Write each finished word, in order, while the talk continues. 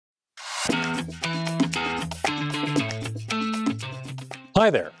Hi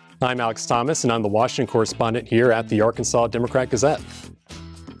there, I'm Alex Thomas, and I'm the Washington correspondent here at the Arkansas Democrat-Gazette.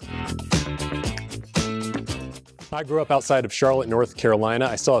 I grew up outside of Charlotte, North Carolina.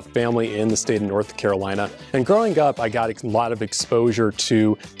 I still have family in the state of North Carolina. And growing up, I got a lot of exposure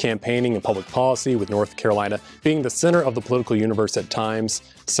to campaigning and public policy, with North Carolina being the center of the political universe at times.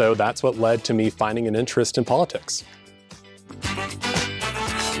 So that's what led to me finding an interest in politics.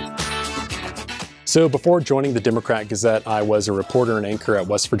 So before joining the Democrat-Gazette, I was a reporter and anchor at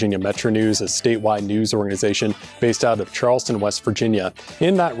West Virginia Metro News, a statewide news organization based out of Charleston, West Virginia.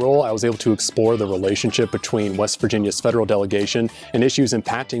 In that role, I was able to explore the relationship between West Virginia's federal delegation and issues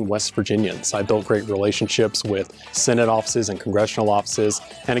impacting West Virginians. I built great relationships with Senate offices and congressional offices,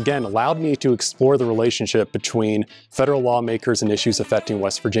 and again, allowed me to explore the relationship between federal lawmakers and issues affecting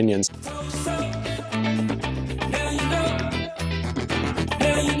West Virginians.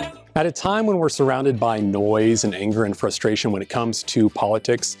 At a time when we're surrounded by noise and anger and frustration when it comes to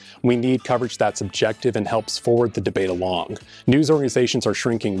politics, we need coverage that's objective and helps forward the debate along. News organizations are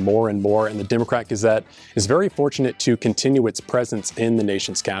shrinking more and more, and the Democrat-Gazette is very fortunate to continue its presence in the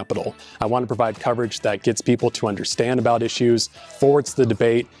nation's capital. I want to provide coverage that gets people to understand about issues, forwards the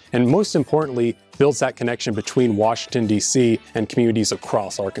debate, and most importantly, builds that connection between Washington, D.C. and communities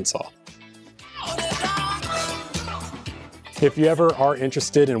across Arkansas. If you ever are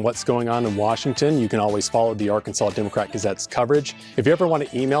interested in what's going on in Washington, you can always follow the Arkansas Democrat-Gazette's coverage. If you ever want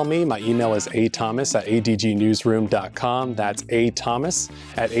to email me, my email is athomas@adgnewsroom.com. That's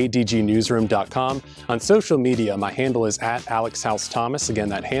athomas@adgnewsroom.com. On social media, my handle is @AlexHouseThomas. Again,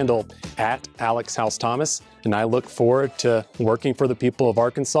 that handle @AlexHouseThomas. And I look forward to working for the people of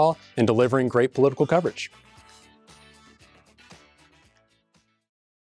Arkansas and delivering great political coverage.